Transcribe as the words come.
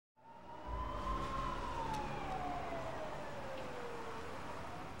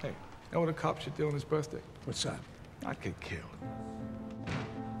Hey, you know what a cop should do on his birthday? What's that? Not get killed.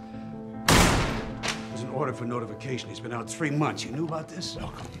 There's an order for notification. He's been out 3 months. You knew about this?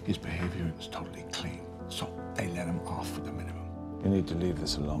 Look, his behavior is totally clean, so they let him off for the minimum. You need to leave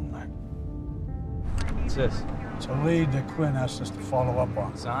this alone, Mack. What's this? It's a lead that Quinn asked us to follow up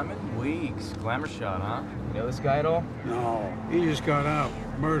on. Simon Weeks. Glamour shot, huh? You know this guy at all? No, he just got out.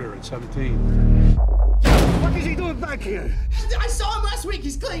 Murder at 17. What is he doing back here? I saw him last week.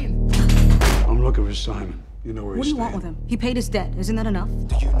 He's clean. I'm looking for Simon. You know where What do he's you want with him? He paid his debt. Isn't that enough?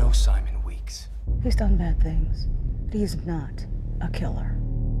 Do you know Simon Weeks? He's done bad things, but he is not a killer.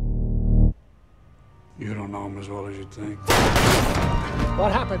 You don't know him as well as you think.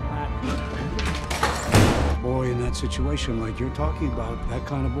 What happened, Matt? Boy in that situation like you're talking about, that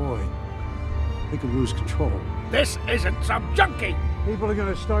kind of boy, he could lose control. This isn't some junkie. People are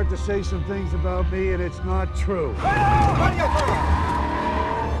gonna start to say some things about me, and it's not true. I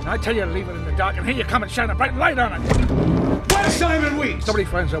tell you to leave it in the dark, and here you come and shine a bright light on it. Where's Simon Weeks? Nobody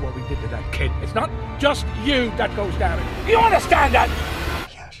finds out what we did to that kid. It's not just you that goes down. You understand that?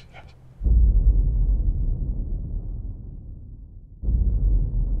 Yes, yes.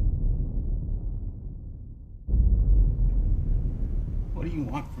 What do you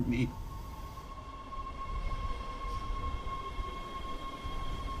want from me?